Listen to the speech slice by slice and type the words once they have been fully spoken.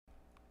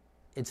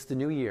It's the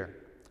new year,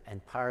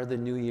 and part of the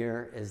new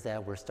year is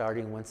that we're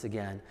starting once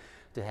again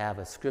to have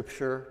a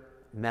scripture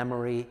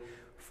memory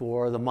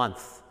for the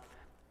month.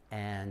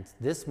 And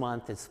this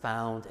month it's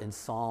found in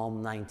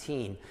Psalm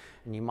 19.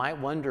 And you might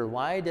wonder,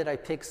 why did I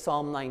pick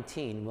Psalm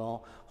 19?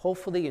 Well,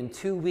 hopefully in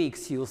 2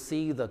 weeks you'll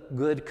see the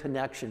good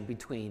connection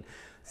between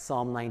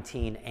Psalm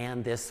 19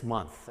 and this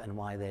month and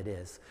why that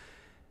is.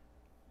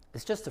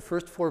 It's just the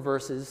first 4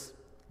 verses.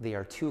 They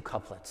are 2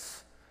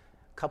 couplets.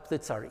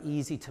 Couplets are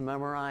easy to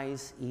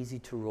memorize, easy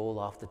to roll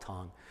off the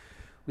tongue.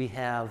 We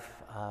have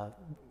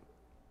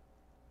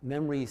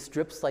memory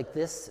strips like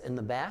this in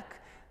the back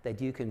that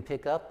you can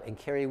pick up and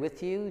carry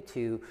with you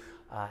to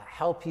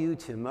help you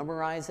to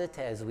memorize it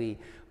as we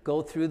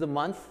go through the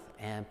month.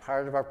 And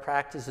part of our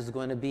practice is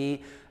going to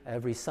be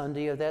every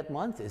Sunday of that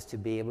month is to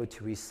be able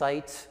to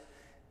recite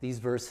these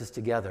verses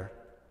together.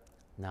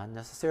 Not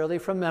necessarily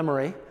from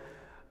memory,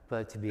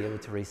 but to be able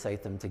to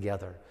recite them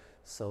together.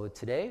 So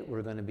today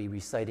we're going to be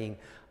reciting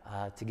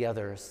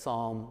together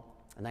Psalm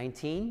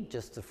 19,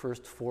 just the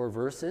first 4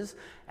 verses.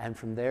 And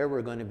from there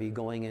we're going to be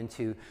going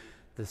into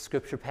the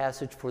scripture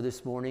passage for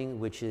this morning,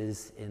 which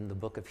is in the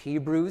book of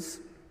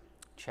Hebrews,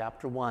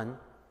 chapter 1,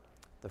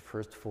 the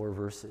first 4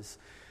 verses.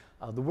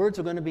 The words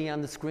are going to be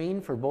on the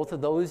screen for both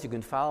of those. You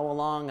can follow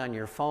along on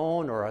your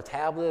phone or a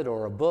tablet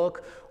or a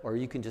book, or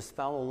you can just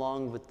follow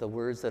along with the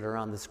words that are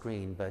on the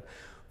screen. But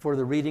for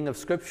the reading of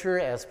Scripture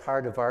as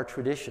part of our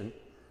tradition,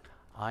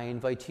 I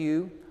invite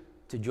you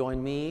to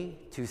join me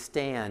to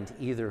stand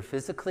either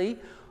physically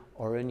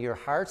or in your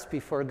hearts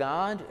before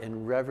God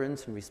in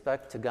reverence and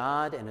respect to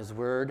God and His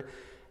Word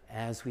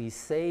as we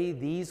say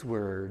these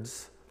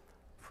words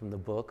from the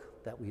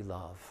book that we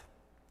love.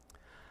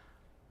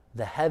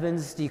 The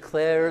heavens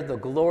declare the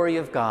glory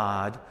of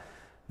God.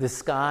 The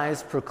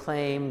skies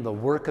proclaim the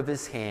work of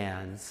His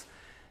hands.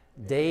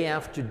 Day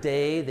after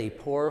day they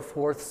pour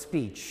forth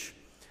speech.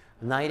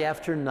 Night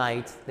after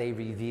night they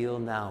reveal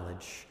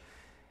knowledge.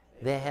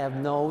 They have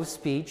no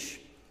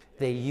speech.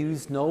 They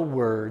use no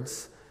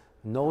words.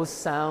 No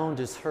sound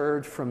is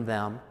heard from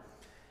them.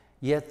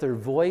 Yet their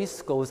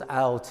voice goes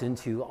out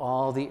into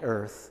all the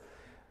earth,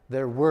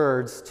 their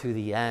words to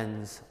the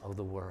ends of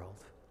the world.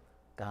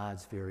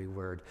 God's very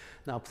word.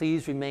 Now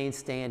please remain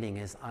standing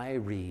as I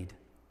read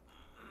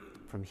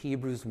from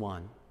Hebrews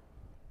 1.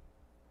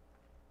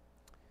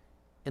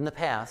 In the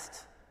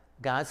past,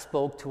 God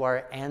spoke to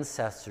our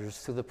ancestors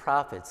through the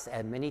prophets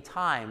at many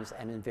times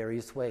and in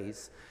various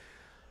ways.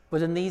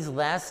 But in these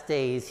last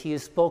days, He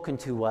has spoken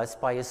to us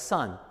by His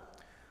Son,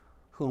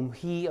 whom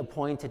He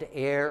appointed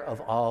heir of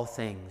all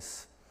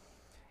things,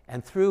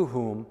 and through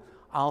whom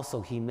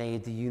also He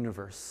made the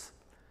universe.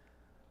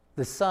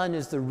 The Son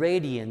is the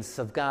radiance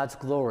of God's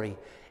glory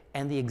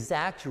and the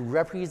exact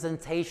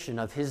representation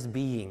of His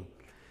being,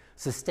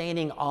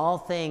 sustaining all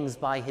things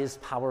by His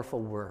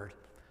powerful word.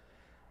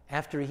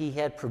 After He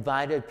had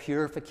provided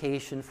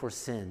purification for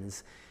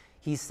sins,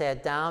 He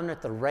sat down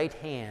at the right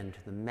hand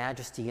of the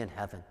Majesty in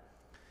heaven.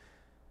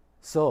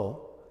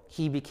 So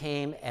He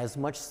became as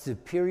much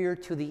superior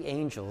to the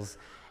angels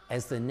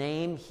as the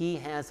name He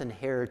has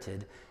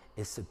inherited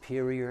is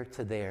superior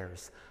to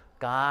theirs.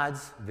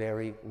 God's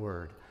very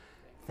word.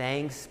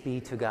 Thanks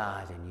be to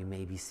God, and you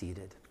may be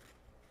seated.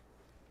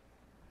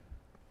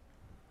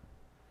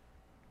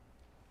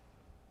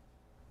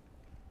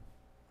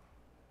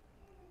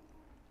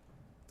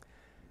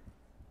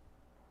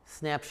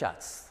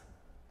 Snapshots.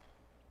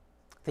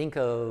 Think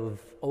of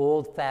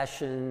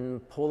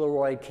old-fashioned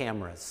Polaroid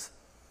cameras.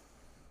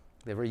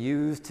 They were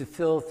used to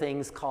fill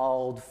things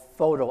called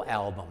photo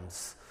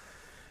albums.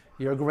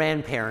 Your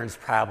grandparents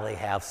probably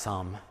have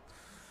some.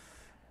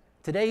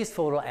 Today's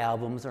photo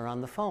albums are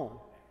on the phone,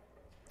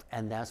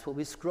 and that's what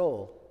we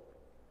scroll.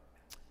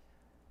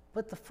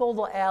 But the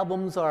photo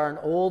albums are an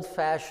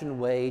old-fashioned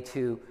way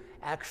to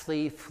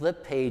actually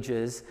flip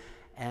pages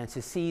and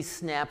to see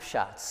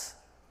snapshots,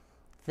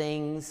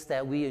 things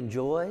that we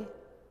enjoy,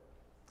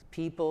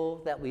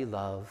 people that we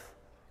love,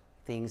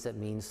 things that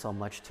mean so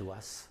much to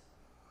us.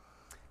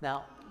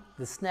 Now,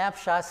 the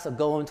snapshots that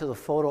go into the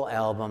photo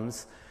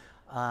albums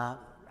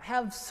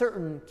have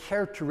certain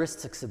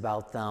characteristics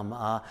about them.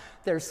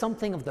 There's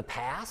something of the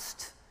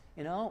past,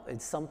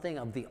 it's something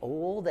of the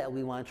old that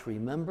we want to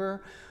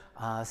remember.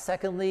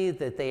 Secondly,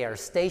 that they are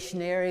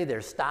stationary, they're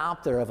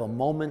stopped, they're of a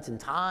moment in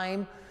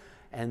time.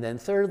 And then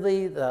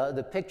thirdly,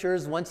 the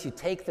pictures, once you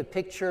take the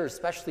picture,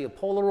 especially a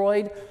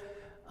Polaroid,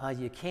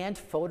 you can't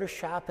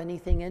Photoshop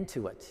anything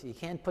into it. You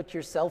can't put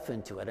yourself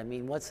into it. I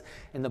mean, what's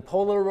in the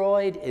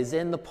Polaroid is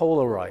in the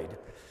Polaroid.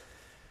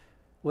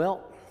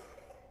 Well,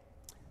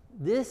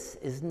 this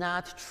is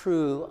not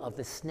true of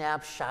the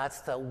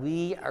snapshots that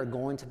we are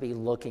going to be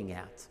looking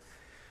at.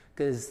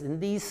 Because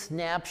in these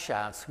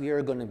snapshots, we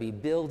are going to be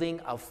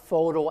building a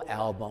photo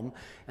album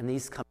in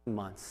these coming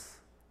months.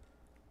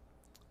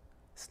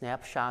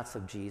 Snapshots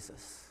of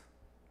Jesus,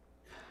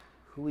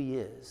 who He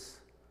is,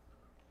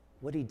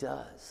 what He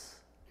does,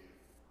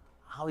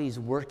 how He's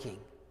working.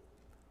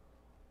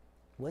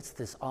 What's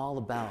this all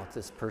about,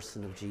 this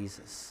person of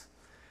Jesus?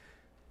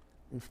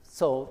 And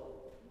so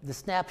the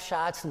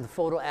snapshots in the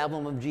photo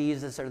album of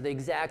Jesus are the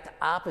exact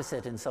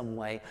opposite in some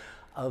way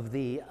of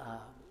the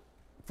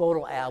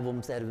photo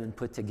albums that have been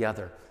put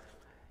together.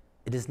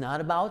 It is not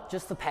about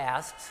just the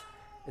past,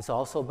 it's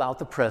also about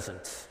the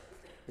present.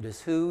 It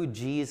is who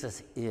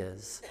Jesus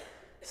is.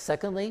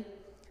 Secondly,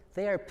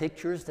 they are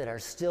pictures that are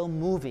still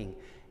moving.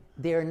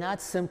 They are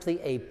not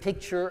simply a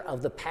picture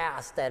of the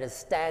past that is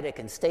static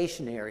and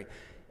stationary.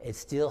 It's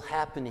still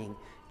happening.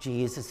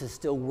 Jesus is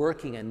still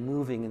working and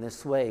moving in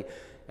this way.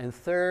 And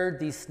third,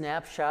 these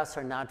snapshots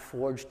are not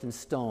forged in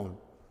stone.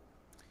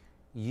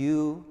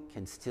 You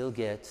can still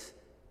get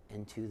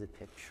into the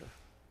picture.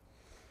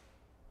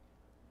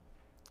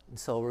 And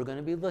so we're going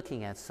to be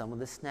looking at some of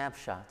the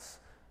snapshots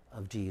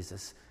of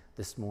Jesus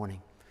this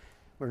morning.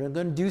 We're going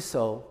to do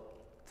so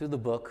through the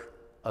book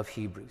of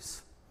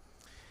Hebrews.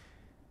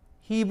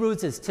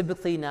 Hebrews is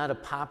typically not a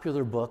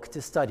popular book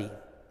to study.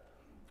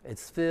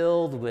 It's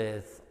filled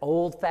with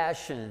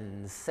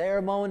old-fashioned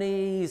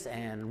ceremonies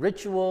and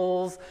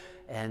rituals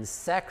and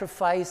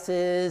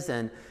sacrifices,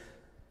 and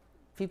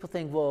people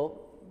think,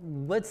 well,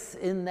 what's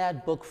in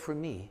that book for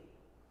me?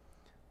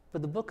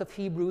 But the book of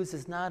Hebrews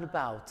is not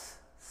about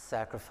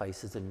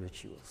sacrifices and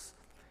rituals.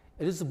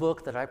 It is a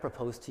book that I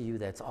propose to you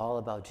that's all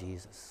about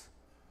Jesus.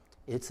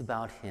 It's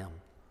about him.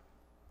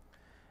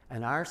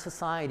 And our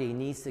society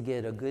needs to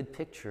get a good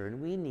picture,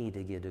 and we need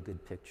to get a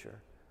good picture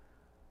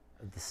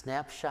of the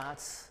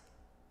snapshots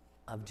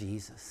of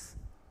Jesus.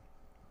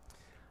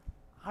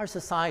 Our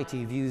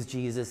society views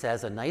Jesus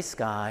as a nice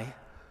guy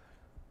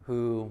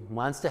who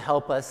wants to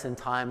help us in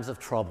times of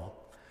trouble.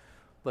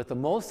 But the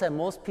most that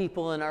most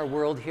people in our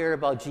world hear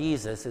about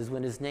Jesus is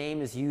when his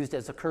name is used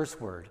as a curse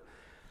word.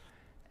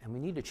 And we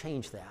need to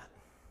change that.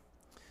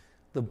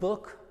 The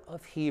book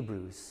of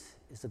Hebrews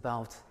is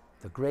about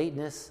the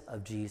greatness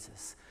of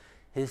Jesus,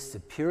 his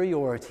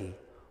superiority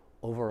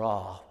over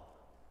all.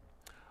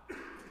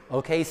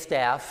 Okay,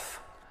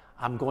 staff,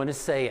 I'm going to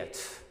say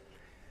it.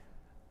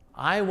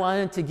 I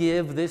wanted to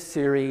give this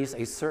series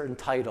a certain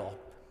title,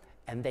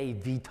 and they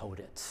vetoed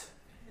it.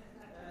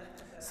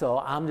 So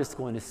I'm just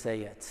going to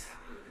say it.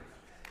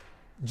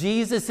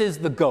 Jesus is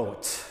the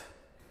GOAT.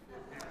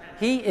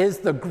 He is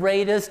the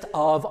greatest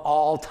of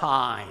all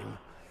time.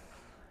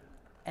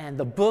 And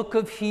the book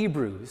of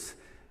Hebrews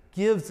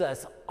gives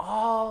us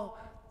all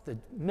the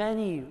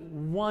many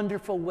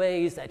wonderful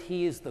ways that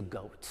he is the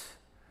GOAT.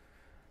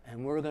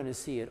 And we're going to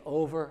see it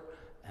over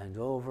and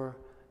over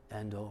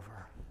and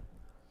over.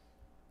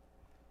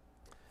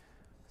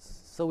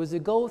 So as we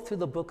go through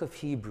the book of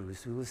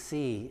Hebrews, we will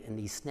see in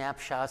these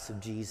snapshots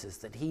of Jesus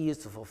that he is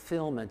the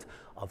fulfillment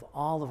of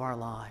all of our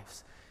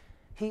lives.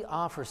 He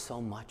offers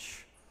so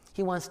much.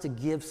 He wants to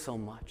give so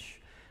much.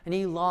 And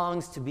he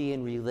longs to be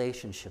in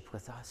relationship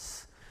with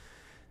us.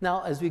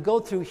 Now, as we go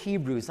through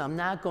Hebrews, I'm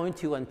not going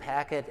to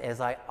unpack it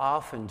as I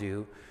often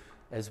do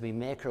as we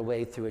make our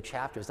way through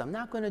chapters. I'm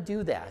not going to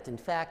do that. In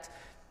fact,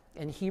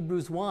 in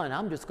Hebrews 1,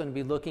 I'm just going to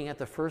be looking at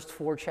the first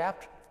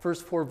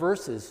four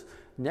verses.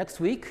 Next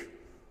week,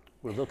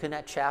 we're looking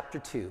at chapter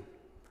 2.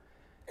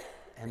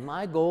 And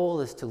my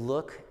goal is to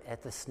look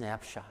at the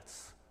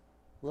snapshots,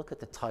 look at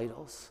the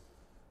titles,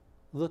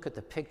 look at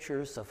the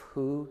pictures of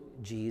who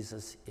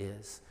Jesus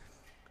is.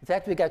 In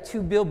fact, we got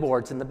 2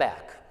 billboards in the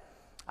back,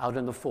 out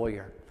in the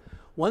foyer.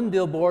 One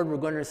billboard we're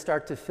going to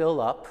start to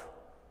fill up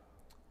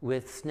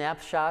with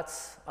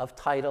snapshots of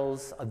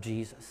titles of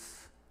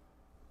Jesus.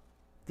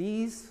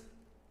 These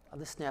are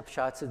the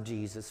snapshots of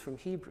Jesus from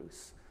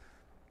Hebrews.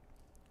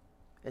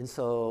 And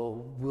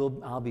so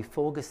I'll be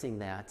focusing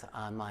that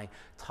on my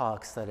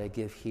talks that I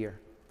give here.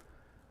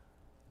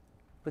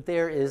 But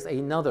there is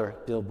another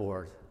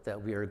billboard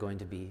that we are going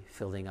to be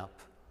filling up.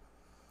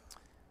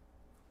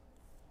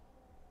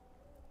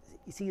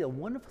 You see, the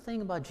wonderful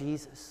thing about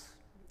Jesus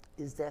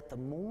is that the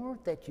more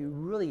that you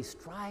really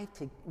strive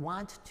to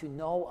want to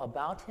know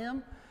about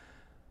him,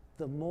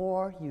 the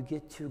more you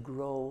get to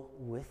grow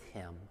with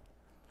him.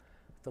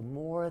 The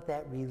more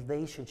that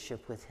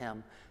relationship with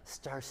him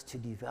starts to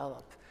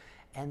develop.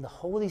 And the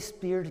Holy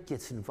Spirit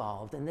gets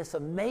involved, and this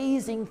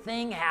amazing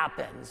thing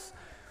happens.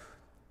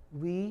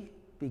 We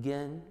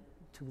begin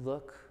to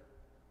look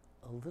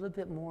a little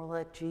bit more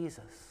like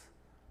Jesus,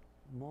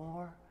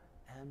 more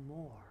and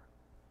more.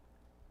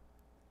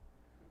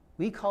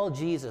 We call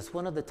Jesus,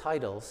 one of the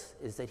titles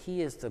is that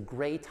he is the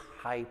great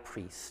high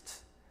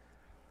priest.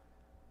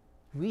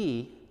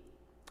 We,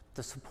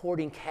 the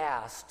supporting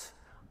cast,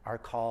 are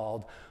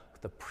called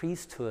the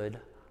priesthood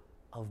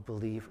of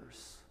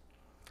believers.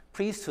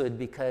 Priesthood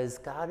because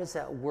God is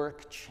at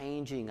work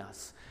changing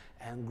us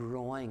and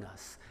growing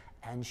us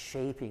and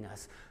shaping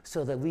us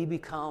so that we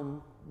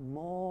become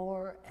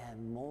more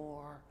and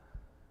more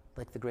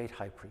like the great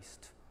high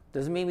priest.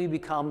 Doesn't mean we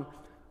become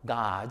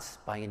gods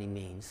by any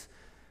means,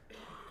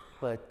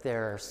 but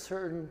there are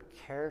certain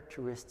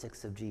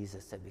characteristics of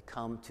Jesus that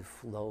become to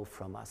flow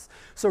from us.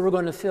 So we're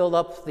going to fill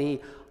up the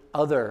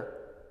other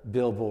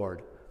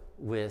billboard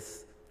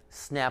with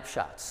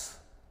snapshots,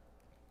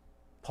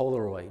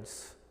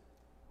 Polaroids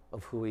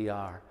of who we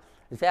are.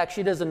 In fact,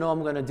 she doesn't know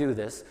I'm going to do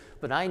this,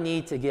 but I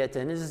need to get,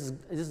 and this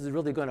is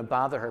really going to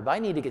bother her, but I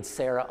need to get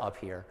Sarah up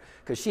here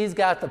because she's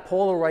got the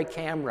Polaroid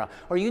camera.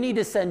 Or you need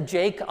to send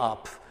Jake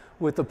up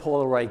with the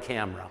Polaroid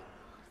camera.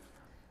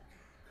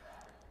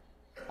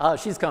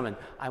 She's coming.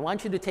 I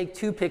want you to take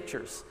 2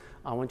 pictures.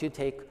 I want you to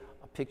take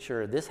a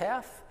picture of this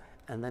half,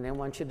 and then I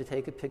want you to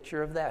take a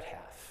picture of that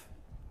half.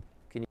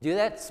 Can you do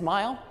that?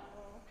 Smile.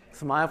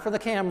 Smile for the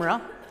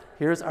camera.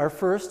 Here's our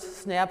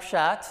first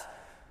snapshot.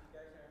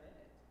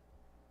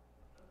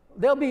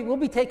 We'll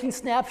be taking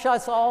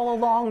snapshots all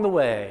along the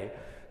way.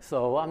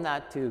 So I'm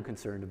not too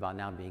concerned about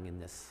now being in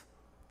this.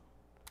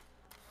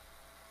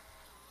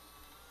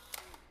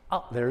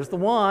 Oh, there's the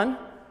one.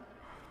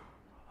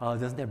 Oh,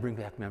 doesn't that bring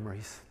back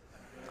memories?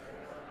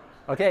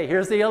 Okay,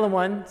 here's the other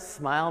one.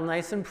 Smile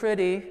nice and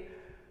pretty.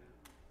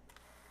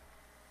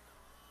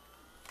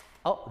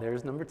 Oh,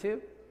 there's number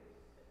 2.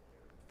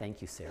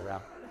 Thank you,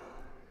 Sarah.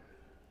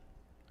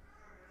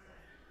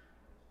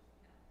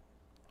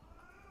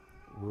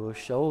 We'll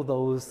show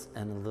those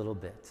in a little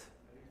bit.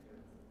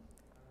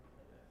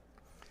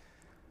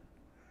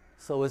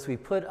 So as we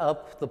put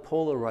up the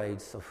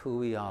Polaroids of who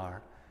we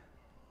are,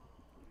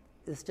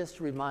 it's just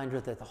a reminder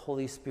that the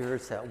Holy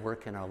Spirit's at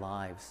work in our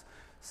lives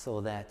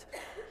so that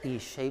He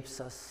shapes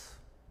us,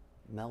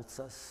 melts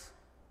us,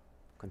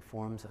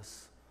 conforms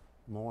us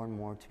more and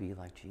more to be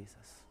like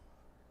Jesus.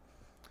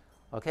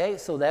 Okay,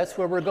 so that's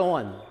where we're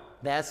going.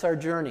 That's our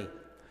journey.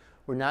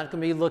 We're not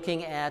going to be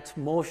looking at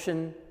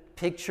motion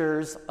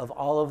pictures of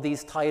all of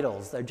these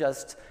titles. They're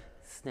just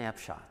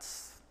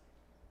snapshots.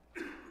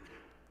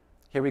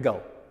 Here we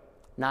go.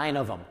 9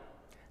 of them.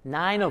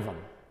 9 of them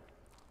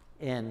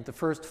in the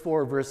first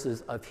 4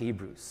 verses of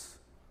Hebrews.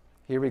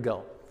 Here we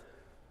go.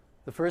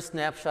 The first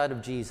snapshot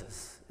of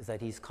Jesus is that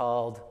He's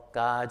called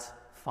God's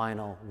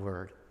final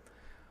word.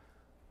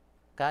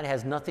 God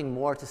has nothing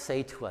more to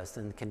say to us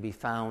than can be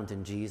found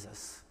in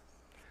Jesus.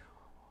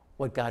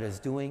 What God is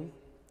doing,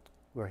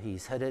 where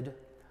He's headed,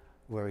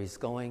 where He's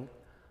going,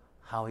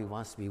 how He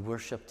wants to be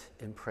worshiped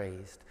and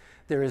praised.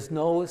 There is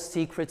no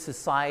secret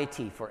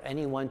society for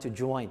anyone to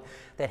join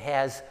that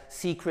has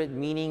secret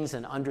meanings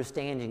and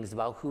understandings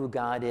about who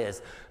God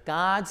is.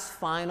 God's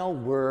final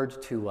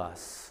word to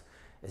us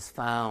is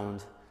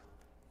found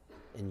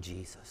in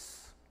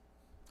Jesus.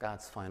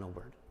 God's final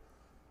word.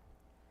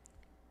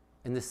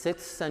 In the 6th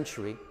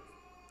century,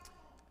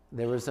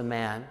 there was a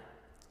man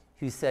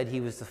who said he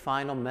was the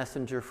final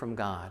messenger from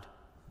God.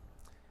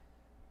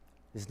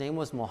 His name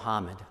was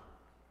Muhammad.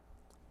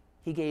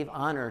 He gave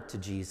honor to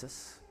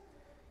Jesus.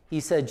 He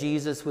said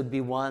Jesus would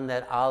be one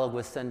that Allah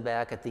would send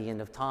back at the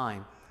end of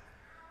time.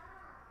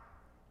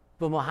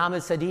 But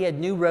Muhammad said he had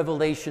new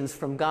revelations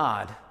from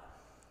God,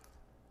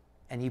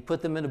 and he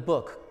put them in a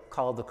book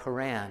called the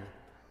Quran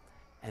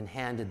and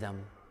handed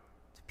them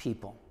to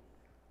people.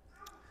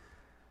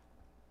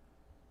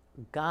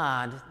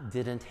 God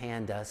didn't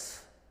hand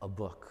us a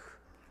book.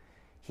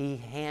 He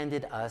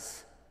handed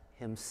us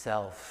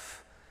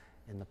Himself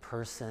in the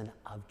person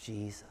of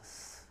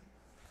Jesus.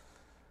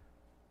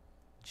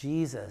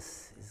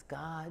 Jesus is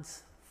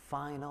God's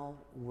final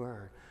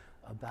word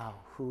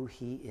about who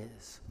He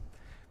is.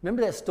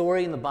 Remember that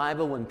story in the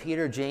Bible when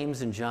Peter,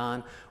 James, and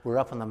John were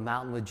up on the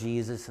mountain with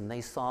Jesus and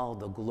they saw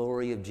the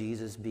glory of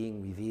Jesus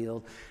being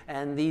revealed?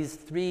 And these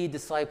 3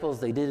 disciples,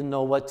 they didn't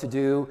know what to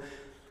do.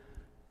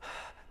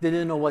 They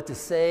didn't know what to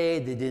say.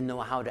 They didn't know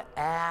how to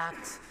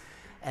act.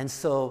 And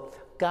so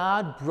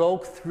God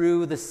broke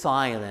through the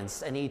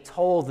silence and He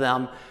told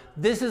them,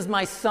 "This is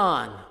my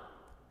Son,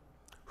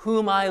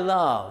 whom I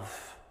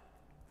love.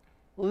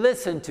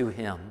 Listen to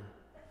Him."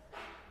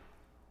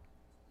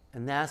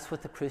 And that's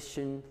what the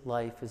Christian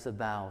life is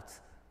about,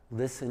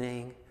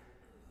 listening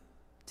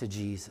to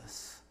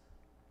Jesus,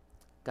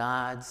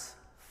 God's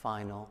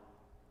final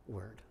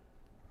word.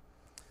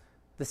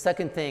 The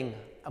second thing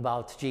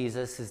about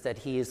Jesus is that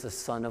He is the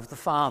Son of the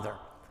Father.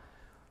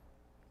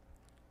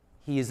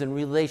 He is in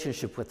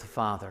relationship with the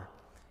Father.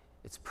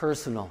 It's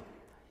personal.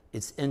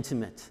 It's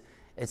intimate.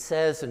 It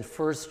says in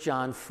 1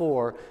 John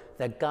 4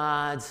 that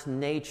God's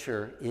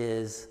nature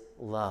is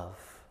love.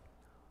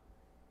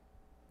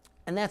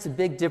 And that's a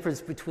big difference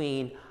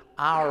between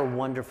our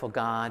wonderful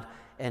God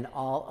and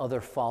all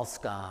other false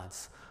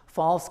gods.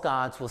 False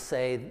gods will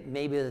say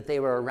maybe that they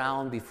were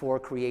around before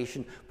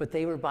creation, but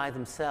they were by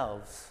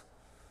themselves.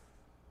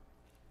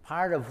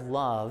 Part of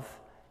love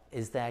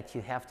is that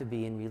you have to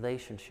be in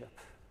relationship.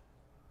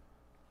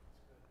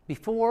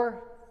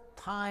 Before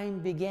time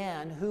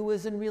began, who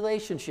was in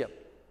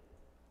relationship?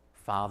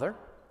 Father,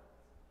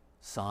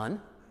 Son,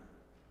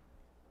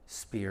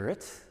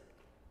 Spirit.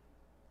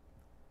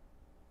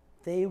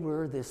 They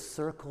were this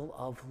circle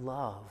of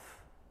love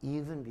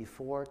even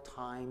before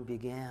time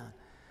began.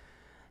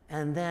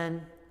 And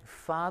then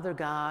Father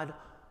God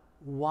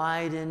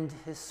widened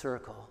His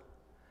circle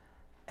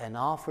and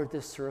offered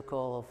this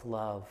circle of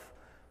love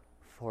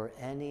for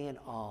any and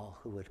all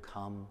who would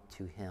come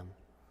to Him.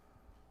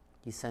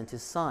 He sent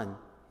His Son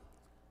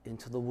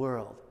into the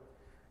world,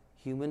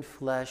 human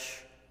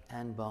flesh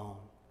and bone,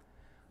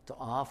 to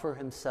offer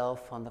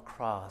Himself on the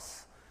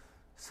cross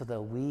so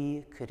that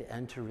we could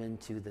enter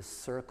into the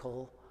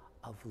circle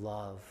of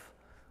love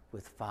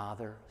with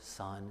Father,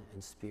 Son,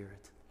 and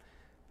Spirit.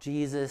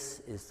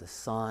 Jesus is the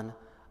Son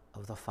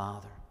of the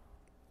Father.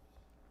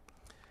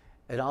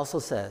 It also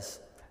says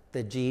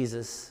that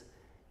Jesus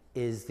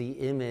is the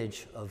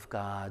image of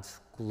God's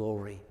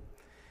glory.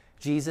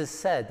 Jesus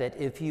said that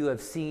if you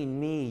have seen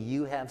me,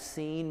 you have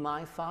seen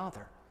my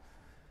Father.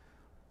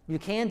 You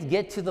can't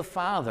get to the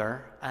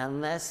Father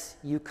unless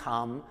you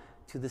come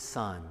to the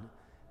Son,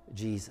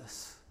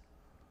 Jesus.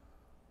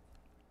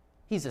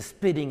 He's a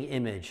spitting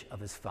image of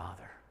his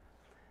Father.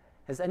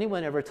 Has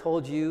anyone ever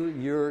told you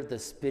you're the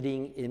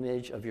spitting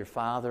image of your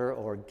father,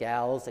 or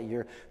gals that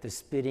you're the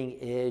spitting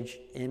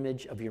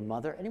image of your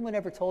mother? Anyone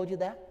ever told you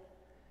that?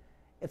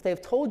 If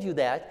they've told you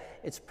that,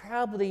 it's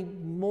probably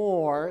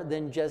more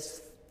than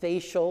just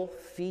facial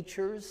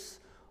features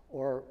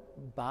or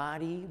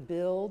body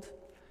build,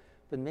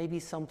 but maybe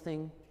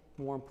something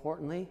more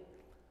importantly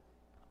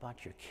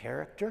about your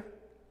character,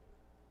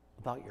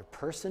 about your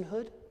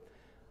personhood,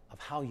 of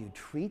how you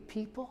treat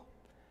people.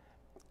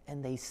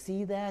 And they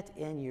see that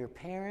in your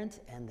parent,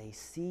 and they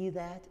see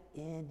that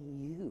in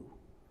you.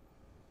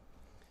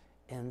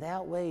 And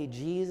that way,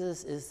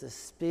 Jesus is the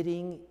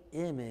spitting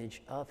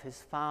image of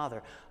his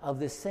Father, of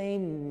the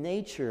same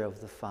nature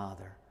of the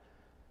Father,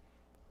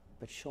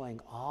 but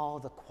showing all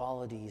the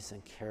qualities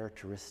and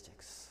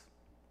characteristics.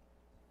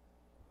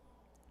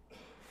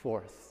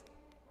 Fourth,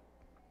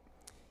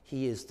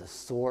 he is the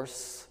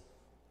source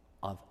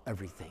of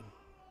everything.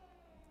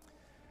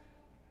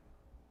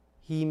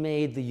 He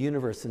made the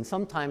universe, and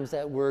sometimes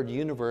that word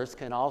universe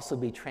can also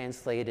be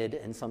translated,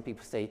 and some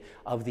people say,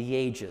 of the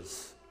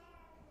ages.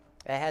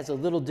 It has a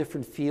little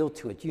different feel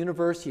to it.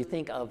 Universe, you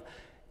think of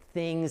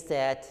things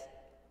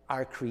that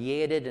are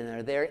created and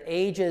are there.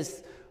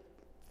 Ages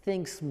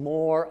thinks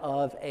more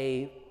of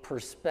a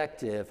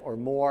perspective or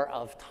more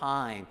of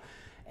time.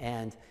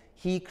 And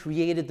he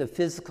created the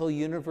physical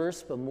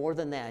universe, but more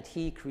than that,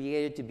 he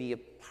created to be a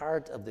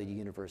part of the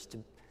universe, to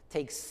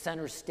take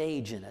center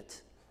stage in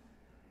it,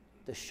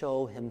 to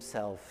show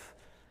himself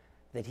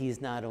that he is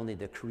not only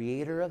the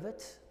creator of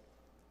it,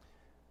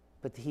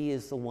 but he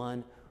is the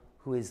one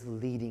who is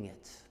leading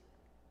it.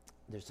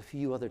 There's a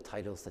few other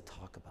titles that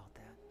talk about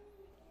that.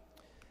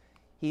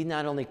 He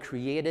not only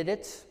created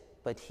it,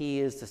 but he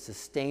is the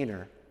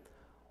sustainer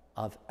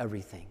of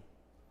everything.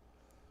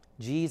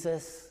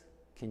 Jesus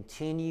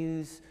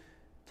continues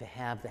to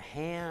have the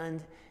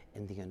hand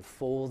in the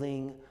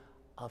unfolding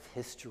of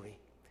history.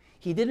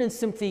 He didn't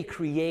simply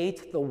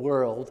create the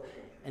world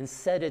and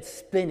set it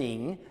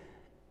spinning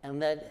and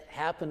let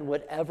happen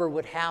whatever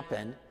would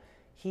happen.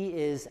 He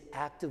is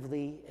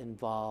actively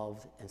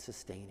involved in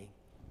sustaining.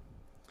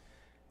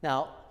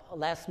 Now,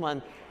 last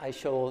month I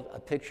showed a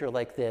picture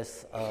like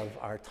this of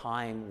our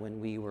time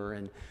when we were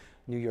in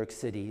New York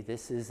City.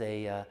 This is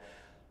a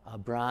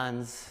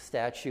bronze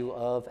statue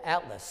of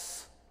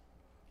Atlas.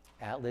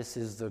 Atlas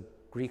is the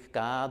Greek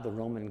god, the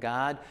Roman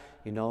god,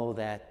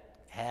 that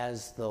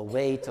has the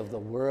weight of the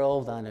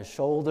world on his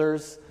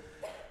shoulders.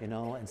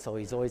 And so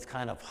he's always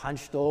kind of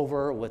hunched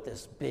over with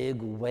this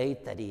big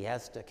weight that he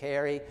has to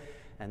carry.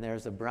 And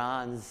there's a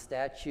bronze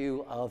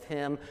statue of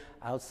him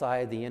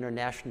outside the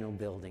International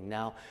Building.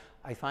 Now,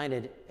 I find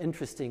it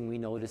interesting, we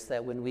notice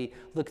that when we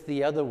look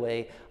the other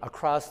way,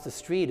 across the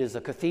street is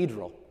a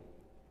cathedral.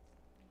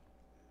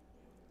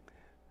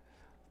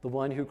 The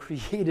one who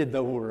created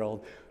the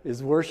world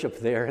is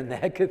worshipped there in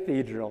that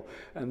cathedral.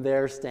 And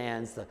there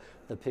stands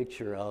the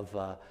picture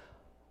of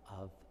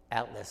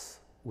Atlas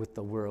with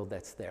the world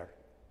that's there.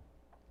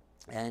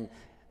 And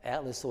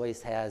Atlas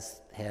always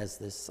has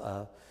this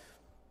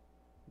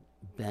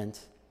bent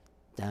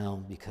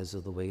down because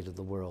of the weight of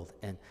the world.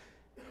 And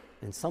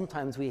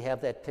sometimes we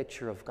have that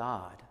picture of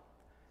God,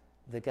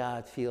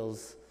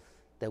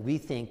 that we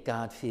think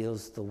God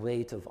feels the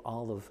weight of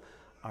all of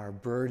our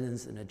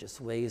burdens, and it just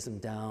weighs them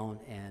down,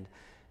 and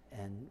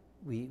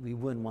we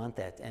wouldn't want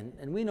that.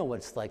 And we know what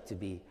it's like to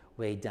be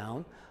weighed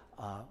down.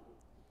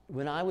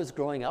 When I was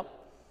growing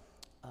up,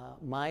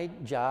 my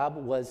job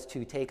was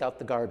to take out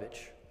the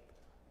garbage.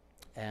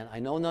 And I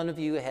know none of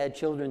you had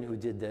children who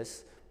did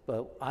this,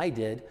 but I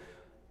did.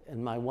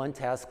 And my one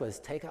task was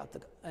take out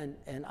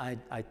and I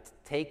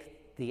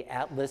take the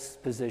Atlas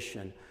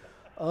position.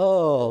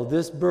 Oh,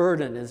 this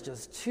burden is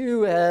just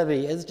too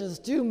heavy. It's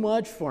just too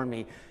much for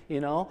me,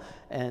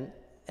 And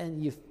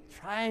you're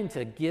trying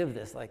to give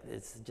this like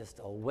it's just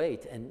a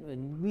weight.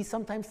 And we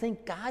sometimes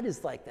think God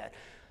is like that.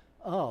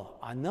 Oh,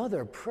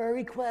 another prayer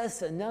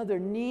request, another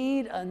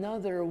need,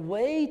 another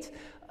weight.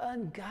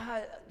 And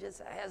God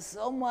just has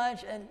so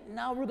much, and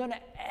now we're going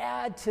to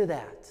add to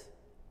that.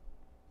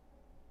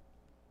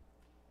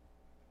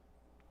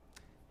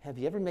 Have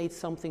you ever made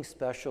something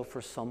special for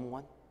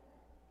someone?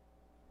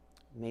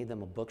 Made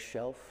them a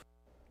bookshelf,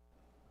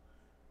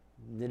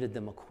 knitted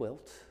them a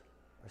quilt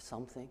or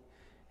something,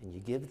 and you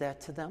give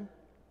that to them,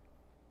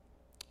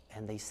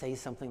 and they say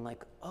something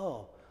like,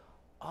 oh,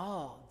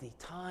 the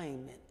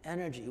time and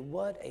energy,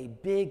 what a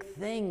big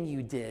thing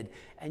you did.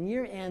 And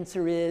your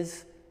answer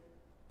is,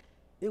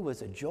 it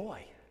was a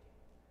joy.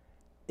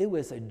 It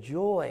was a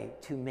joy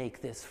to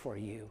make this for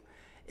you.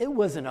 It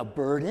wasn't a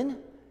burden.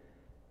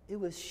 It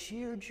was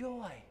sheer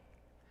joy.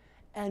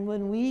 And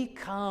when we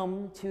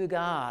come to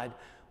God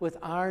with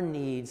our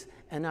needs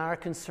and our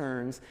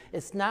concerns,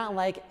 it's not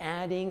like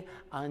adding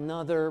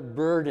another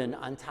burden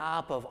on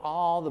top of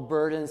all the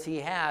burdens he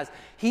has.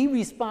 He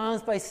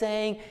responds by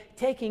saying,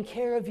 taking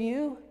care of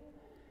you,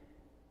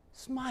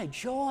 it's my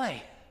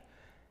joy.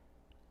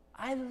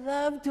 I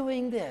love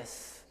doing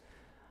this.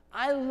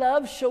 I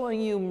love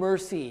showing you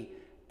mercy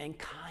and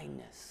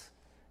kindness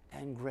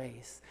and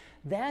grace.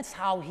 That's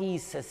how he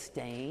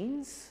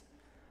sustains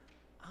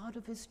out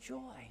of his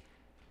joy.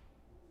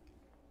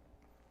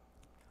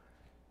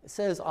 It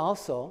says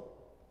also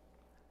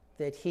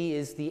that he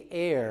is the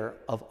heir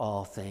of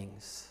all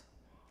things.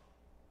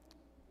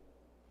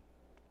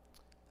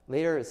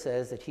 Later it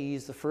says that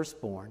he's the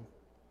firstborn.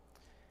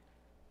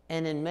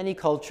 And in many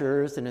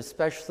cultures, and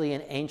especially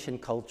in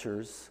ancient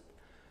cultures,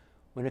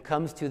 when it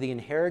comes to the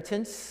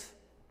inheritance,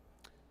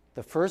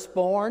 the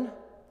firstborn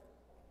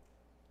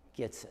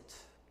gets it.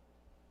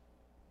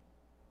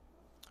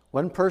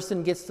 One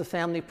person gets the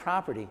family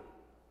property,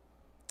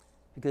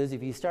 because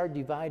if you start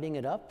dividing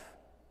it up,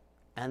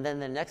 and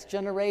then the next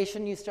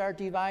generation you start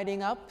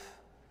dividing up,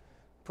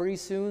 pretty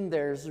soon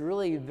there's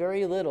really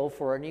very little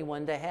for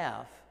anyone to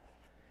have.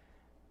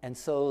 And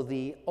so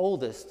the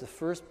oldest, the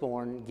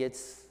firstborn,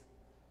 gets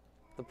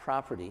the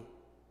property.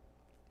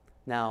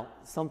 Now,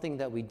 something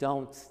that we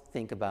don't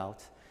think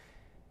about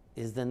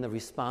is then the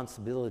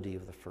responsibility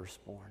of the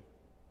firstborn.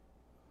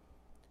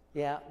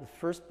 Yeah, the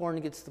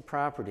firstborn gets the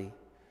property,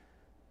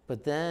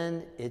 but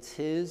then it's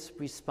his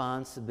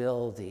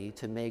responsibility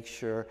to make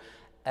sure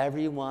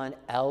everyone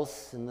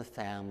else in the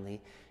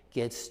family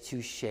gets to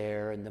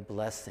share in the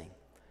blessing,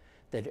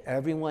 that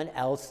everyone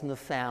else in the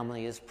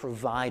family is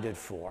provided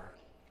for.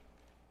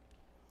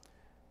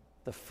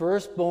 The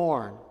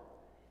firstborn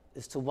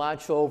is to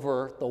watch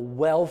over the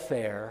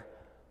welfare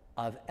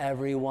of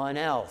everyone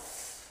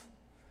else.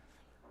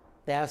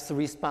 That's the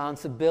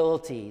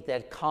responsibility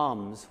that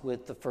comes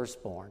with the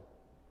firstborn.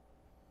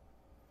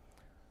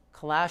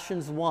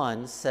 Colossians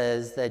 1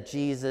 says that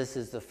Jesus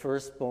is the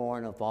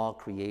firstborn of all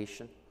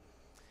creation,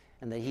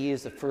 and that he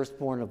is the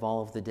firstborn of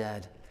all of the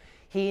dead.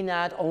 He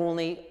not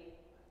only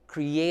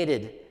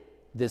created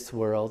this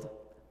world,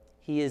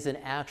 he is an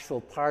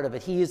actual part of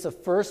it. He is the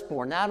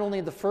firstborn, not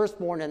only the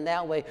firstborn in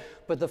that way,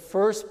 but the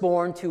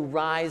firstborn to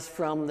rise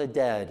from the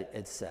dead,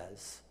 it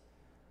says.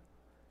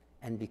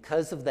 And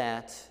because of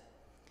that,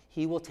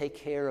 he will take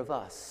care of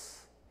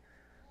us.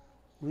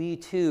 We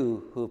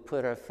too, who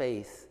put our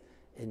faith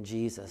in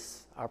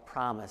Jesus, are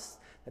promised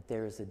that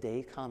there is a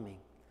day coming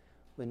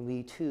when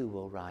we too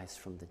will rise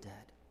from the dead.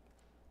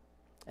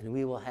 And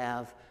we will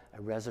have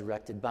a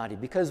resurrected body.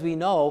 Because we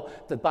know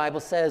the Bible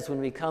says when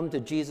we come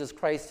to Jesus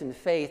Christ in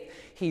faith,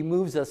 he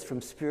moves us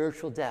from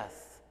spiritual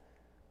death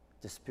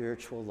to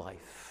spiritual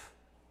life.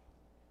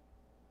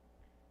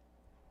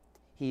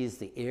 He is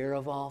the heir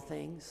of all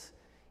things.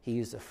 He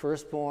is the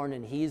firstborn,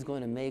 and he's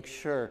going to make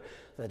sure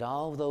that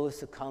all of those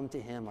who come to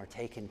him are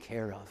taken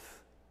care of.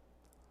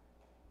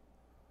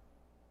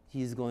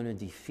 He's going to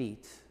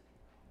defeat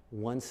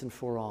once and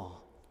for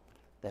all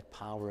that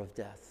power of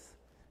death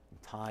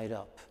and tie it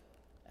up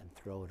and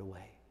throw it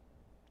away.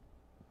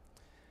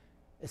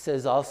 It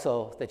says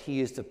also that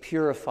he is the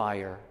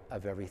purifier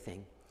of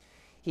everything.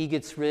 He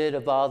gets rid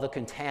of all the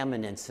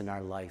contaminants in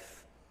our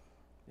life,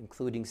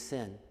 including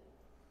sin.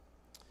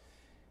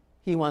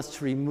 He wants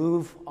to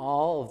remove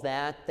all of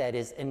that that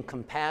is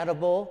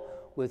incompatible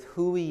with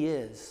who he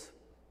is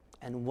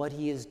and what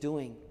he is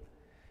doing.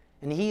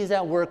 And he is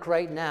at work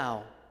right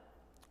now,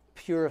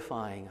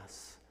 purifying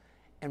us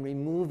and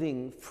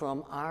removing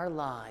from our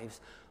lives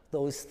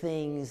those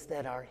things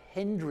that are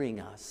hindering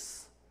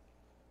us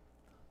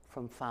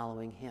from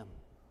following him.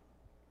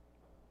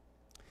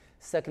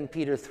 2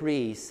 Peter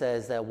 3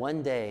 says that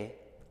one day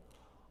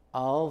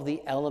all of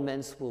the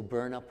elements will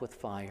burn up with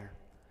fire,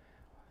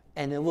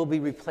 and it will be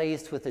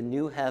replaced with a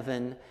new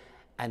heaven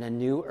and a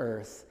new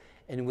earth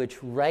in which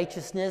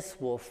righteousness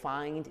will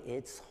find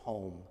its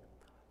home,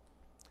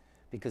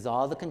 because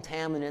all the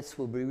contaminants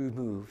will be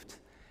removed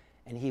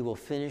and he will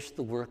finish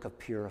the work of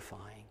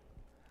purifying.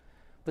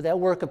 But that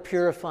work of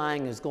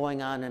purifying is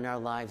going on in our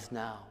lives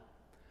now,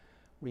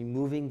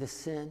 removing the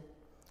sin,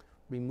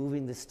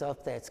 removing the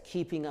stuff that's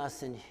keeping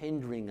us and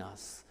hindering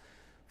us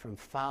from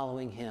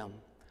following him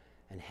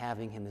and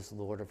having him as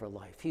Lord of our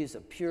life. He's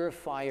a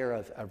purifier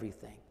of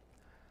everything.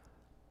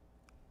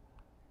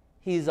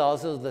 He's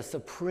also the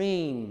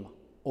supreme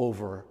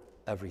over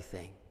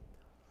everything.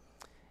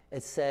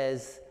 It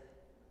says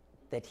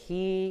that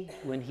he,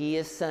 when he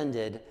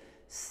ascended,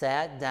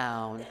 sat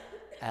down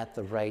at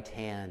the right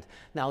hand.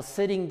 Now,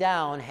 sitting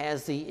down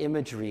has the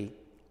imagery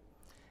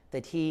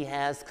that he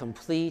has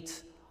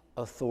complete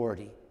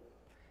authority.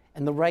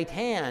 And the right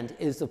hand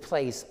is the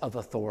place of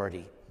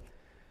authority.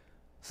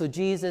 So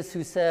Jesus,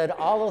 who said,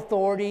 all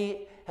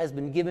authority has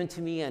been given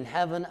to me in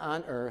heaven,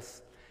 on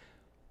earth,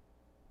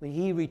 when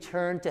he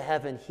returned to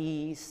heaven,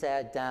 he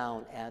sat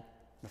down at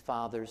the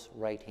Father's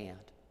right hand.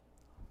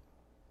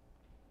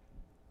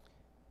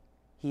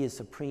 He is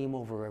supreme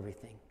over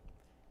everything.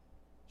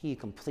 He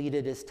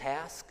completed his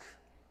task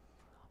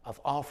of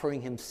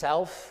offering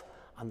himself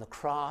on the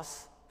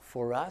cross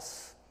for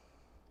us,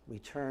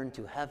 returned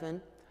to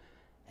heaven,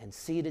 and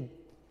seated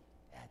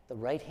at the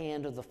right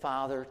hand of the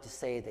Father to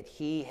say that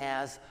he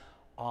has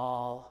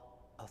all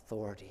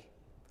authority.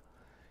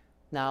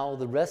 Now,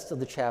 the rest of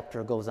the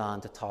chapter goes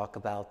on to talk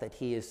about that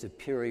he is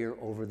superior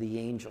over the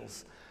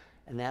angels,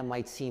 and that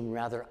might seem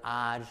rather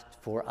odd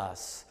for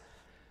us.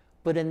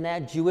 But in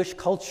that Jewish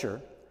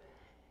culture,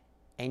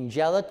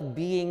 angelic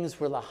beings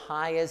were the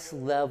highest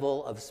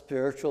level of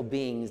spiritual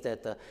beings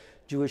that the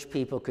Jewish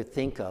people could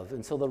think of.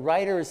 And so the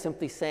writer is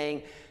simply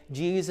saying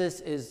Jesus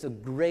is the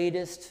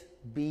greatest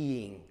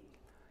being.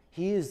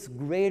 He is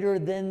greater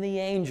than the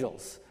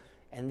angels,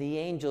 and the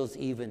angels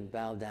even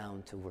bow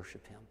down to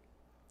worship him.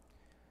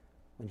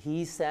 When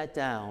he sat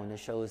down, it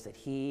shows that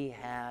he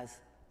has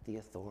the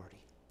authority.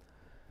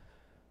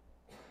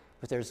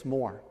 But there's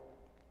more.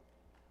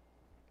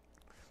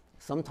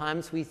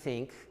 Sometimes we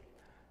think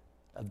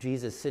of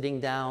Jesus sitting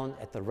down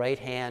at the right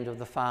hand of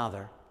the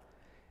Father,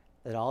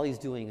 that all he's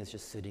doing is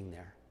just sitting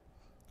there,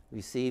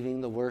 receiving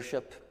the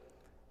worship,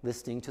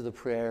 listening to the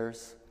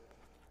prayers,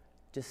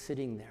 just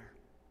sitting there.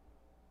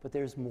 But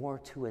there's more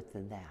to it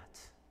than that.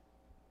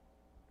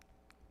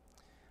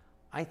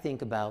 I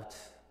think about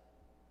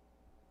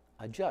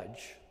a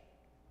judge,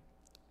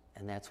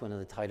 and that's one of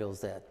the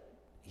titles that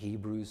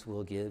Hebrews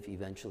will give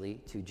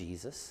eventually to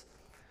Jesus.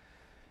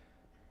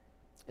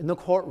 In the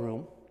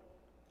courtroom,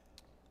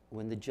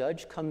 when the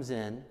judge comes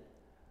in,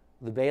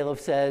 the bailiff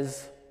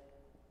says,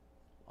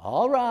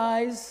 "All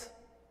rise."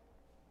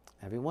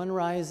 Everyone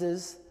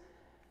rises.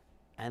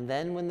 And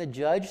then when the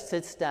judge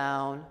sits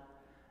down,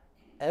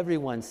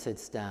 everyone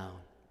sits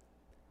down.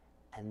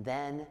 And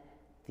then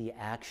the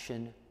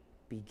action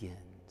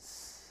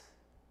begins.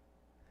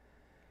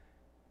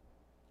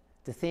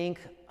 To think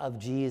of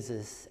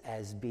Jesus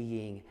as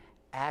being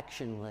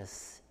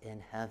actionless in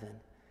heaven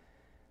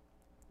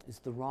is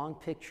the wrong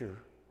picture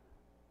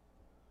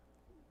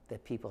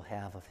that people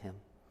have of him.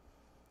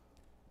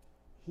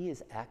 He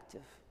is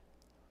active.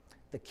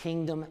 The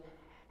kingdom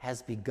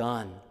has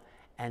begun,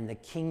 and the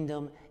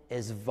kingdom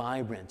is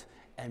vibrant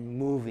and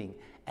moving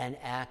and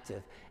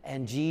active.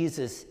 And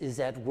Jesus is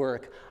at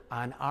work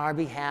on our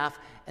behalf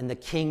and the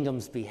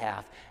kingdom's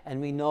behalf.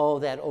 And we know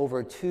that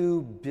over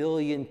 2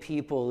 billion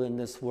people in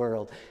this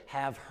world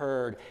have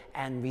heard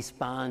and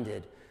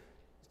responded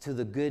to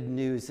the good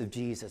news of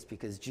Jesus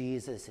because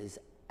Jesus is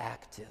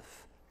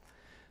active.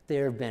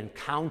 There have been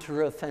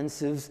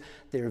counteroffensives.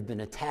 There have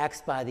been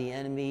attacks by the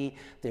enemy.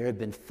 There have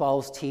been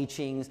false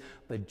teachings.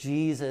 But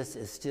Jesus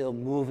is still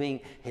moving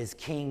his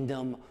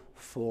kingdom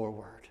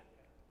forward.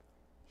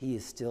 He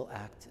is still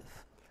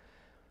active.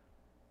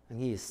 And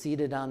he is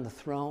seated on the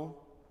throne.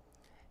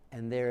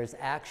 And there is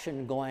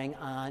action going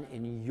on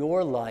in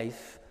your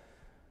life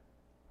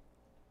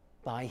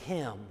by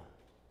him,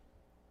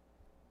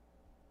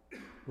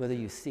 whether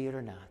you see it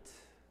or not.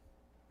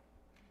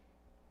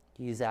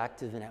 He is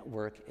active and at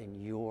work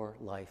in your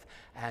life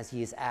as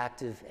he is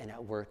active and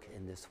at work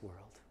in this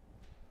world.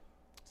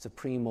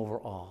 Supreme over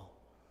all.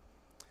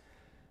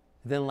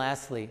 Then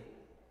lastly,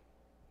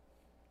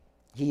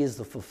 he is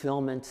the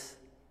fulfillment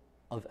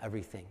of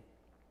everything.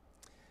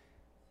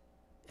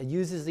 It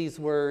uses these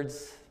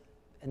words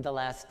in the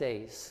last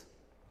days.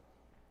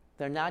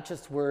 They're not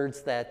just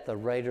words that the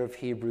writer of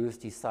Hebrews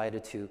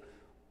decided to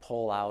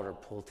pull out or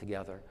pull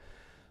together.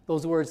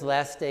 Those words,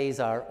 last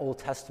days, are Old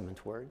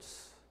Testament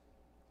words.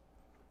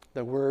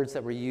 They're words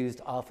that were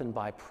used often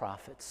by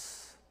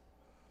prophets.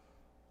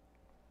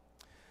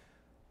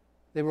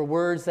 They were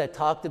words that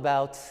talked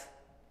about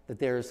that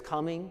there is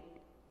coming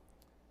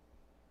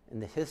in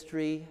the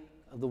history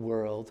of the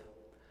world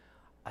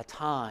a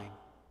time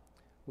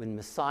when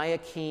Messiah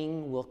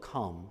King will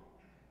come,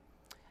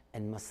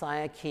 and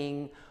Messiah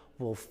King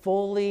will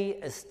fully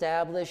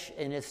establish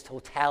in its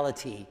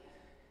totality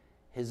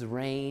his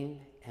reign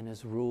and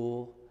his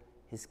rule,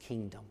 his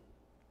kingdom.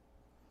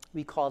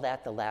 We call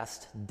that the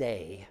last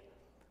day.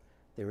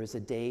 There is a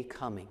day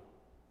coming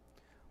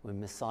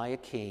when Messiah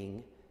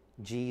King,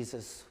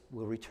 Jesus,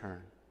 will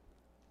return.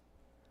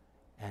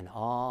 And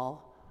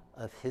all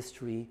of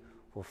history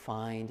will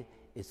find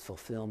its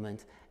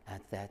fulfillment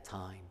at that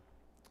time.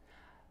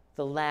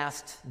 The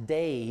last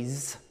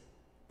days,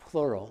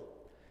 plural,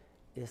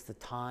 is the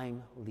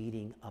time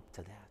leading up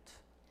to that.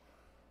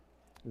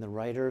 And the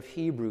writer of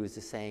Hebrews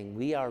is saying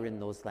we are in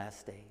those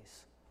last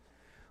days.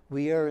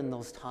 We are in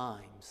those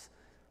times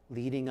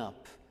leading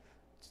up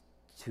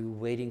to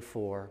waiting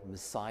for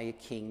Messiah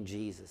King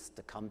Jesus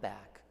to come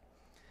back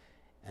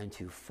and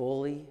to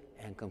fully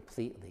and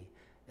completely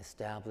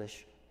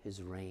establish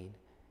his reign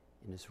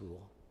and his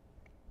rule.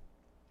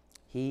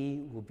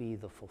 He will be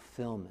the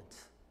fulfillment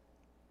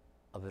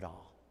of it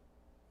all.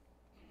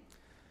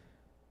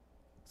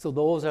 So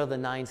those are the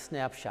 9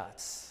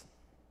 snapshots.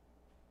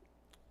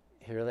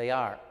 Here they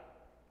are.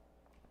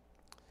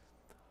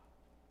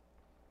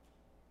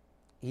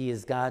 He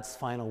is God's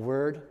final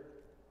word.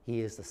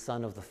 He is the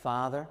Son of the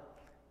Father.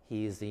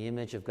 He is the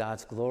image of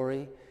God's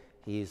glory.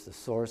 He is the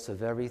source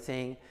of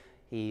everything.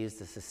 He is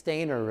the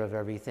sustainer of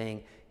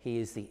everything. He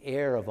is the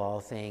heir of all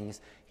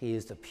things. He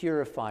is the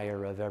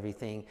purifier of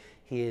everything.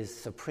 He is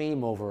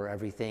supreme over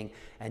everything,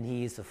 and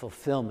he is the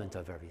fulfillment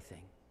of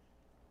everything.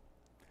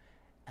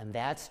 And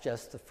that's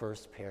just the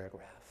first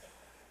paragraph.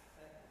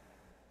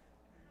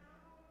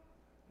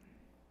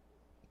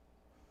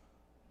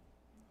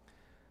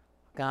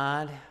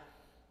 God,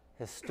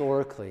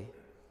 historically,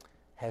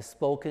 has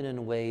spoken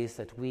in ways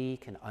that we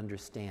can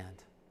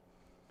understand.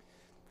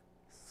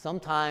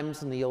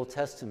 Sometimes in the Old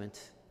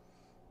Testament,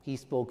 he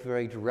spoke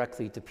very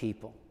directly to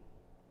people,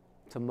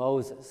 to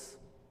Moses,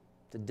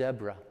 to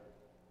Deborah,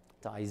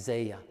 to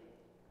Isaiah.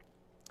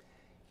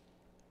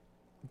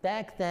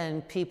 Back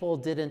then, people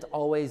didn't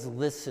always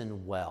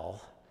listen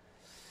well.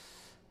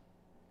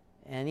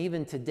 And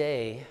even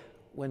today,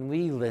 when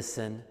we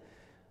listen,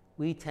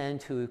 we tend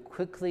to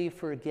quickly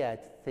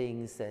forget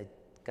things that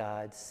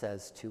God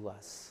says to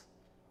us.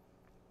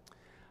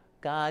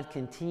 God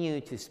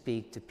continued to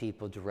speak to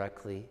people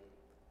directly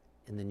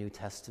in the New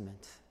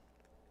Testament.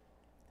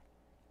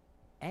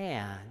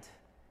 And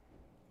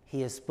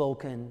he has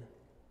spoken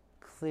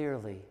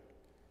clearly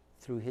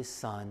through his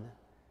Son,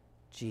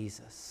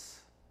 Jesus.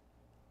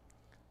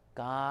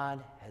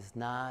 God has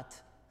not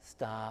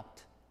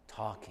stopped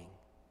talking,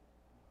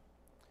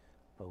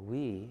 but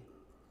we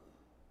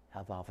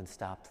have often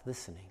stopped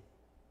listening.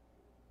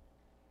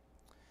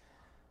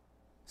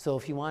 So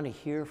if you want to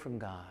hear from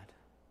God,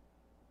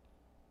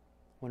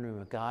 wondering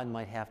what God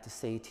might have to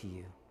say to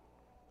you,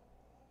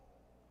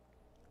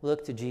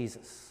 look to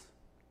Jesus.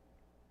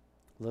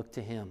 Look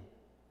to him.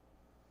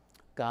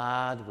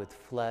 God with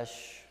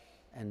flesh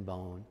and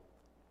bone.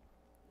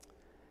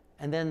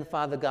 And then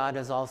Father God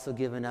has also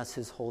given us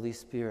his Holy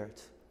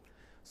Spirit,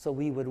 so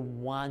we would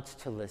want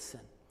to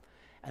listen.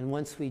 And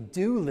once we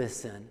do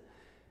listen,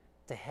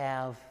 to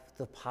have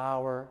the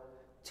power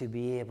to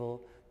be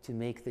able to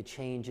make the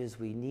changes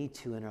we need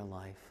to in our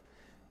life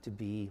to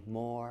be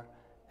more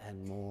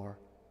and more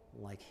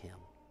like him.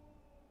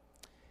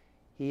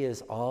 He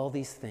is all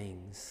these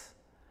things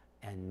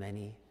and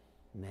many,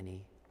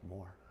 many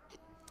more.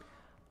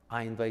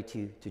 I invite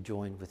you to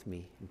join with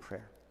me in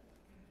prayer.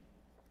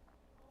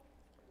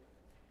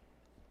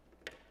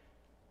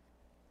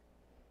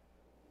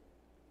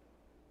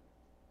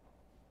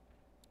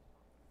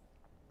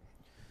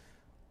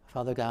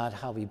 Father God,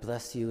 how we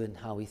bless you and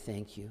how we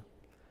thank you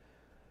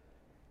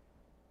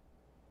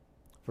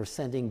for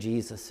sending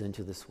Jesus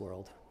into this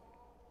world.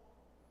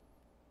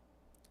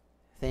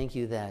 Thank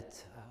you that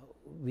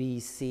we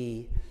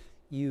see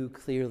you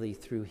clearly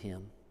through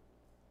him.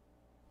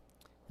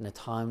 And at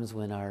times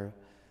when our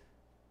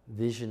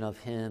vision of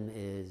him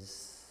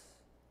is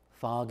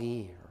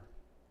foggy or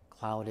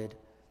clouded,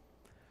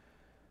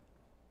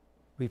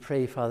 we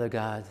pray, Father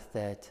God,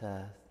 that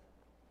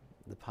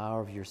the power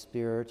of your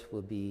Spirit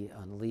will be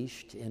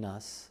unleashed in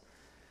us,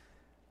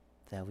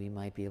 that we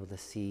might be able to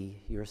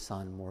see your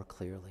Son more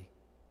clearly.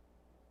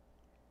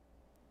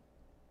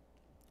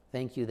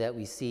 Thank you that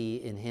we see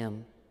in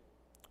him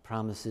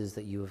promises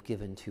that you have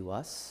given to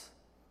us,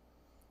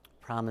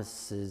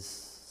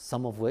 promises,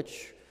 some of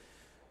which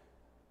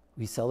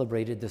we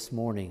celebrated this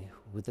morning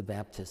with the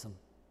baptism.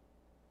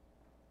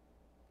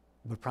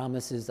 The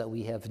promises that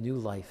we have new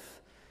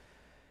life,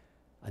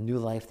 a new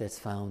life that's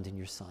found in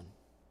your Son.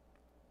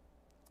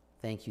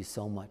 Thank you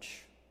so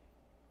much.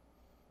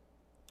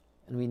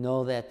 And we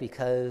know that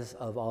because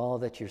of all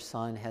that your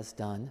Son has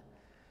done,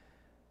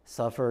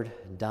 suffered,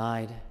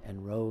 died,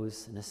 and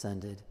rose and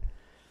ascended,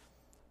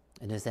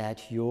 and is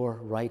at your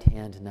right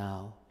hand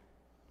now,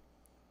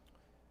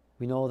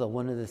 we know that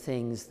one of the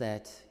things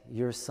that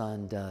your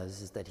Son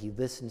does is that he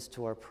listens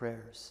to our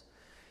prayers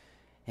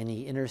and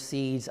he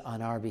intercedes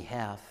on our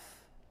behalf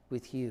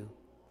with you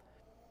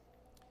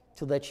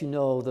to let you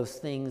know those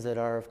things that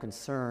are of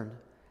concern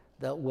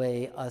that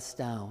weigh us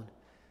down.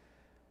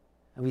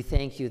 And we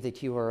thank you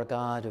that you are a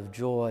God of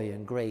joy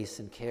and grace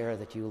and care,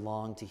 that you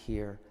long to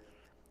hear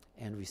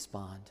and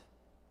respond.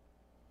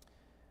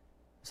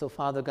 So,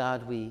 Father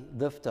God, we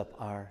lift up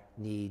our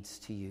needs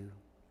to you,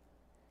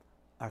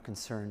 our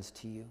concerns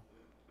to you.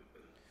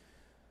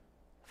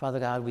 Father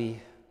God, we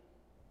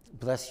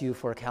bless you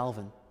for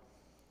Calvin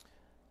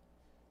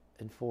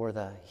and for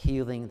the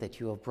healing that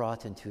you have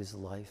brought into his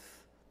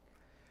life.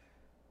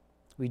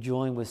 We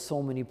join with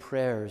so many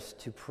prayers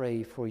to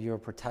pray for your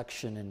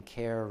protection and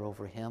care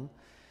over him.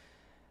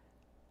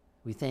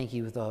 We thank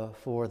you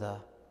for the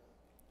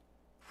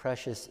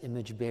precious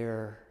image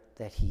bearer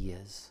that he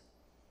is.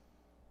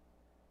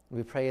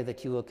 We pray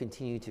that you will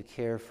continue to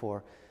care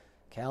for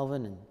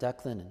Calvin and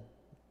Declan and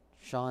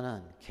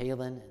Shauna and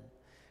Kaylin, and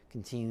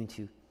continue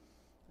to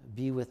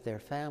be with their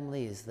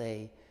family as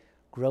they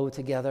grow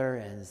together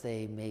and as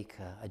they make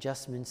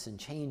adjustments and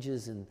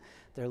changes in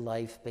their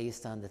life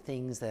based on the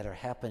things that are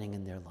happening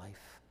in their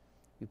life.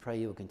 We pray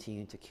you will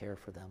continue to care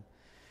for them.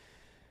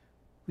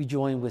 We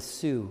join with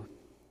Sue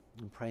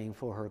in praying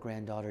for her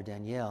granddaughter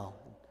Danielle,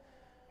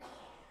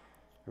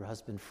 her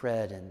husband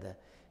Fred, and the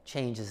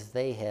changes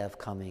they have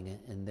coming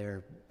in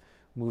their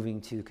moving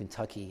to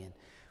Kentucky. And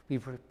we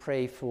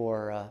pray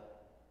for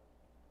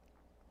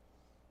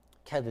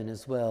Kevin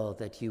as well,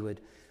 that you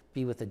would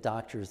be with the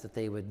doctors, that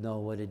they would know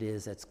what it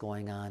is that's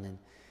going on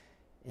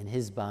in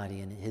his body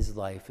and in his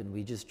life. And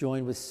we just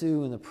join with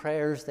Sue in the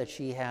prayers that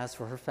she has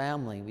for her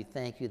family. We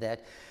thank you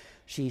that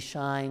she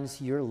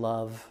shines your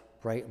love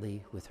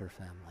brightly with her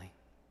family.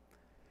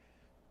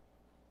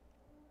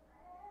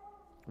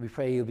 We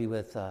pray you'll be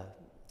with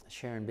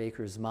Sharon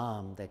Baker's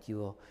mom, that you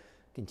will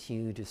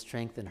continue to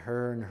strengthen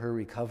her in her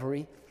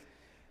recovery.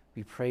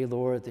 We pray,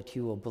 Lord, that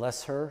you will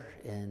bless her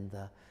in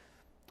the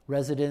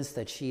residence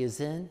that she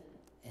is in,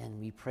 and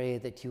we pray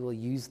that you will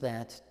use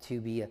that to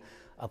be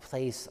a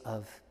place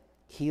of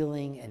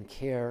healing and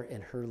care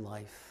in her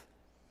life.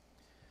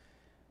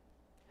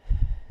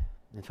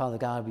 And Father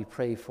God, we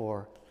pray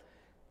for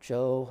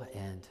Joe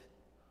and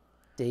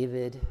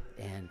David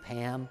and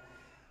Pam,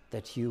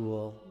 that you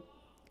will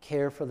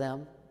care for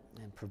them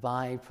and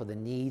provide for the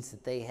needs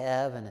that they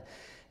have. And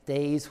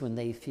days when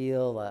they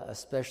feel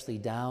especially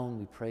down,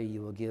 we pray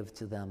you will give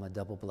to them a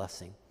double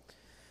blessing.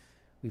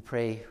 We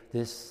pray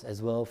this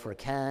as well for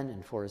Ken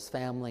and for his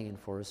family and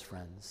for his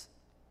friends.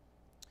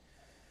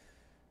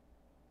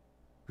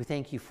 We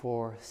thank you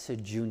for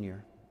Sid Jr.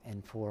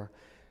 and for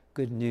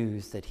good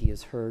news that he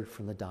has heard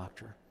from the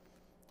doctor.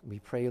 We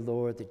pray,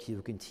 Lord, that you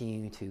will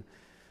continue to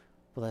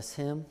bless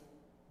him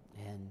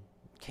and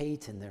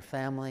Kate and their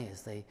family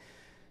as they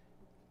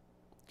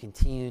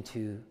continue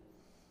to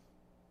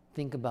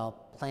think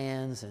about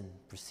plans and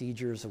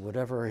procedures or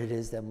whatever it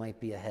is that might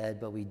be ahead,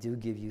 but we do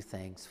give you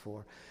thanks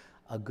for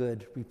a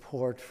good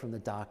report from the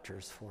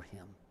doctors for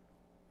him.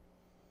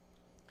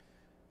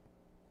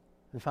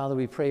 And Father,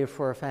 we pray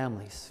for our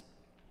families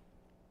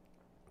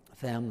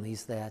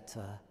that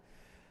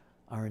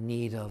are in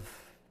need of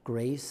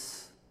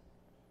grace,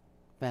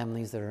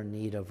 families that are in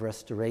need of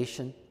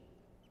restoration,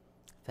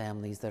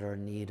 families that are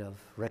in need of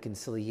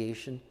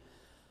reconciliation,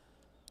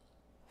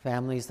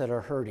 families that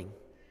are hurting.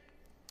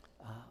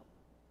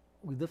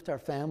 We lift our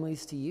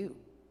families to you.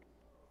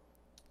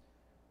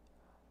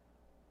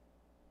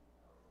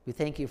 We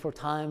thank you for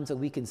times that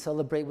we can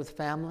celebrate with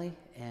family,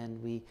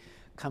 and we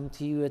come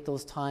to you at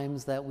those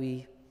times that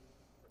we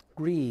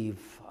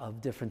grieve of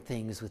different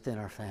things within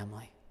our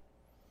family.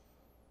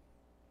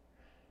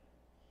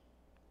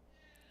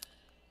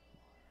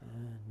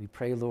 And we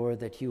pray, Lord,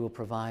 that you will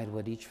provide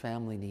what each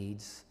family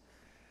needs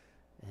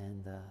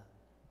and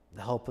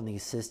the help and the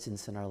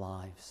assistance in our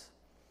lives.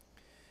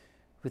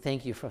 We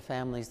thank you for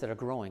families that are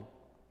growing.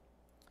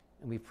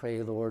 And we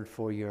pray, Lord,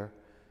 for your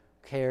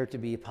care to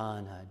be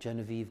upon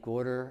Genevieve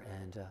Gorder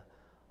and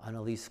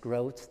Annalise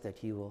Grote,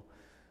 that you will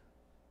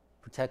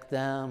protect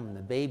them and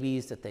the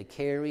babies that they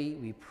carry.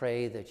 We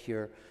pray that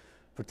your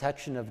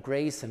protection of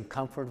grace and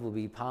comfort will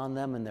be upon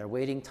them in their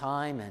waiting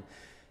time. And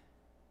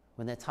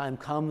when that time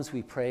comes,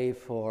 we pray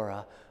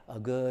for a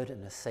good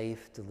and a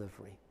safe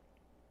delivery.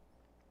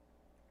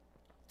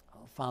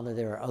 Father,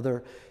 there are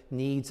other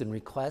needs and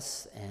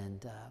requests,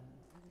 and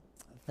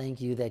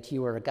thank you that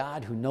you are a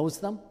God who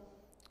knows them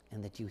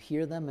and that you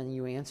hear them and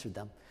you answer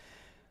them.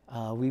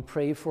 We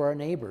pray for our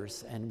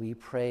neighbors, and we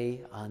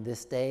pray on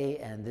this day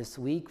and this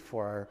week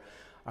for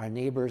our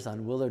neighbors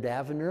on Willard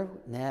Avenue,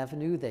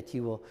 that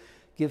you will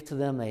give to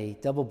them a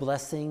double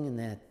blessing and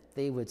that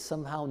they would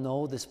somehow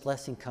know this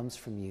blessing comes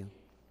from you.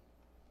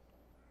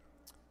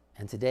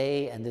 And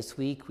today and this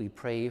week, we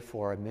pray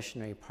for our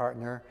missionary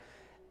partner,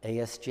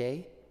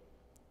 ASJ.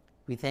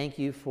 We thank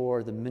you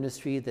for the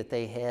ministry that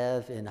they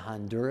have in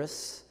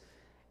Honduras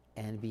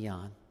and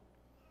beyond.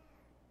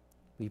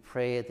 We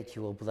pray that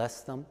you will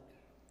bless them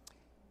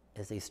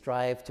as they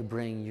strive to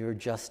bring your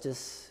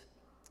justice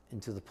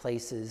into the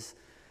places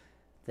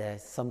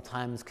that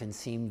sometimes can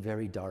seem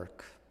very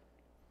dark.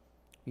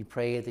 We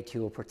pray that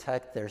you will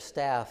protect their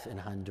staff in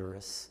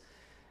Honduras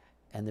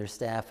and their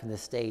staff in the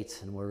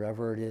States and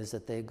wherever it is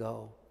that they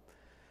go.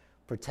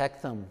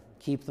 Protect them,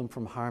 keep them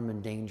from harm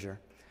and danger.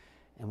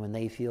 And when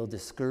they feel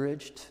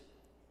discouraged,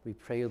 we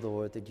pray,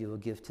 Lord, that you will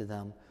give to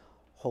them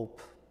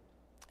hope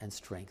and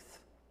strength.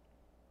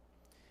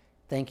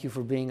 Thank you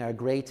for being our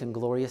great and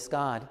glorious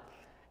God.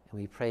 And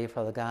we pray,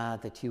 Father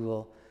God, that you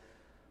will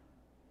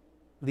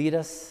lead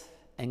us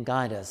and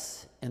guide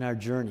us in our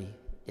journey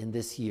in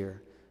this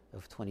year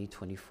of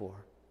 2024.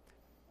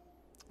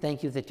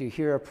 Thank you that you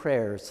hear our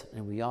prayers,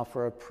 and we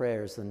offer our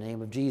prayers in the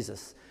name of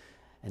Jesus.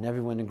 And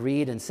everyone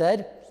agreed and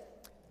said,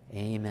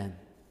 Amen.